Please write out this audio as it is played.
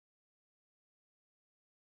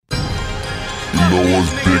know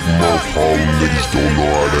us big mouth Harlem niggas don't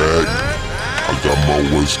know how to act. I got my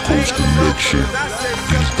West Coast connection.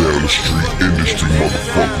 These down the street industry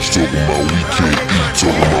motherfuckers talking about we can't eat,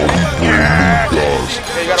 talking about we bring new guys.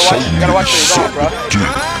 You gotta watch where you're going,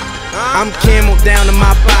 bro. I'm camel down in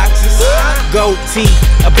my boxes, gold teeth,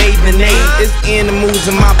 a bathing aid. There's animals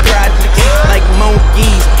in my projects, like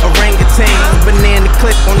monkeys, orangutans, banana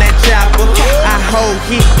clip on that chopper. I hold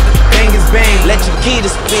heat, bang is bang, let your key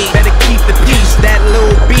to speak. Better keep the peace, that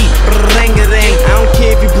little beat, ring-a-ding. I don't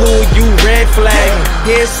care if you blue or you red flag.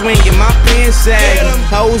 Hair swinging, my pants sagging,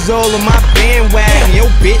 hoes all on my bandwagon. Yo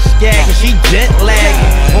bitch gagging, she jet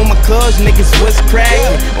lagging. On my cuz niggas what's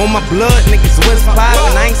cracking, on my blood niggas what's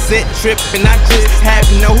poppin'. I ain't set trippin', I just happen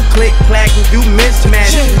to know who click clackin'. You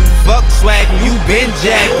mismatchin', fuck swaggin', you been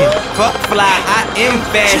jackin'. Fuck fly, I am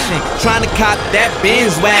fashion. Tryna cop that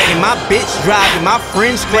Benz wagon, my bitch driving, my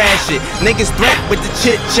friends crash it. Niggas threat with the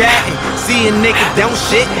chit chatting. See a nigga don't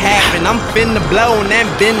shit happen. I'm finna blow and that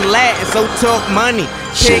been Latin, so talk money,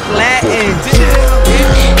 kick Latin.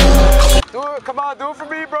 Do it, come on, do it for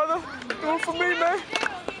me, brother. Do it for me, man.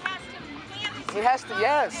 He has to,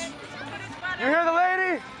 yes. You hear the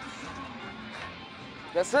lady?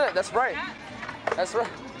 That's it, that's right. That's right.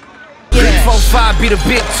 345 be the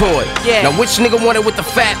big toy. Now which nigga want it with the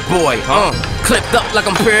fat boy? Clipped up like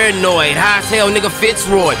I'm paranoid. High as hell, nigga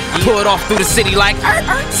Fitzroy. Pull it off through the city like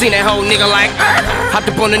seen that whole nigga like hopped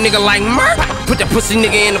up on the nigga like put that pussy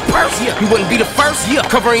nigga in the purse. He wouldn't be the first.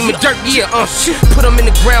 Cover him in dirt. Put him in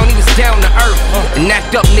the ground. He was down to earth. And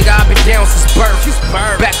act up, nigga. I've been down since birth.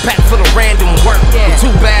 Backpack full of random work. With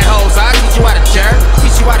two bad hoes. I teach you how to jerk.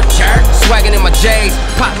 Teach you how to jerk. Swagging in my J's.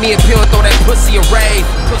 Pop me a pill and throw that pussy a rave.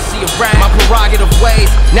 Pussy a rave. My prerogative ways.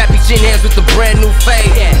 Nappy chin hands with the brand new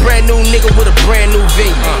fade. Brand new nigga with a brand new V.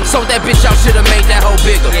 Sold that bitch out, should've made that hoe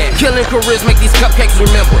bigger. Killing careers, make these cupcakes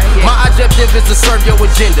remember. My objective is to serve your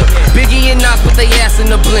agenda. Biggie and Nas put they ass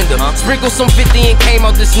in the blender. Sprinkle some 50 and came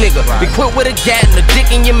out this nigga. Be quick with a gat and a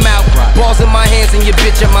dick in your mouth. Balls in my hands and your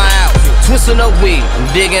bitch in my house. Twisting up weed, I'm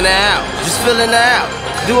digging her out. Just filling her out.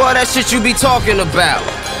 Do all that shit you be talking about.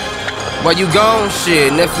 While you gone,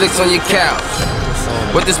 shit, Netflix on your couch.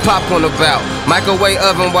 What this popcorn about? Microwave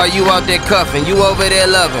oven while you out there cuffing. You over there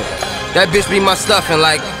loving. That bitch be my stuffing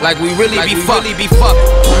like we really be fucking.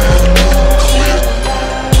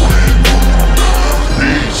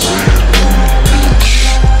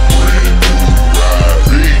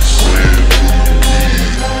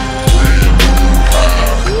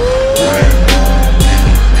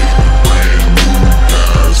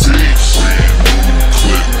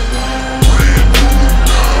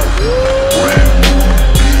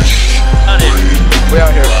 We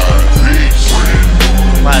out here.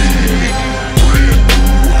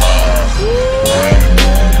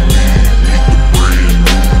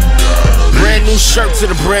 Brand new shirt to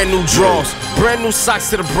the brand new drawers. Brand new socks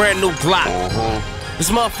to the brand new Glock. This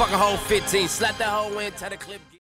motherfucker hold 15. Slap that hoe in, tie the clip.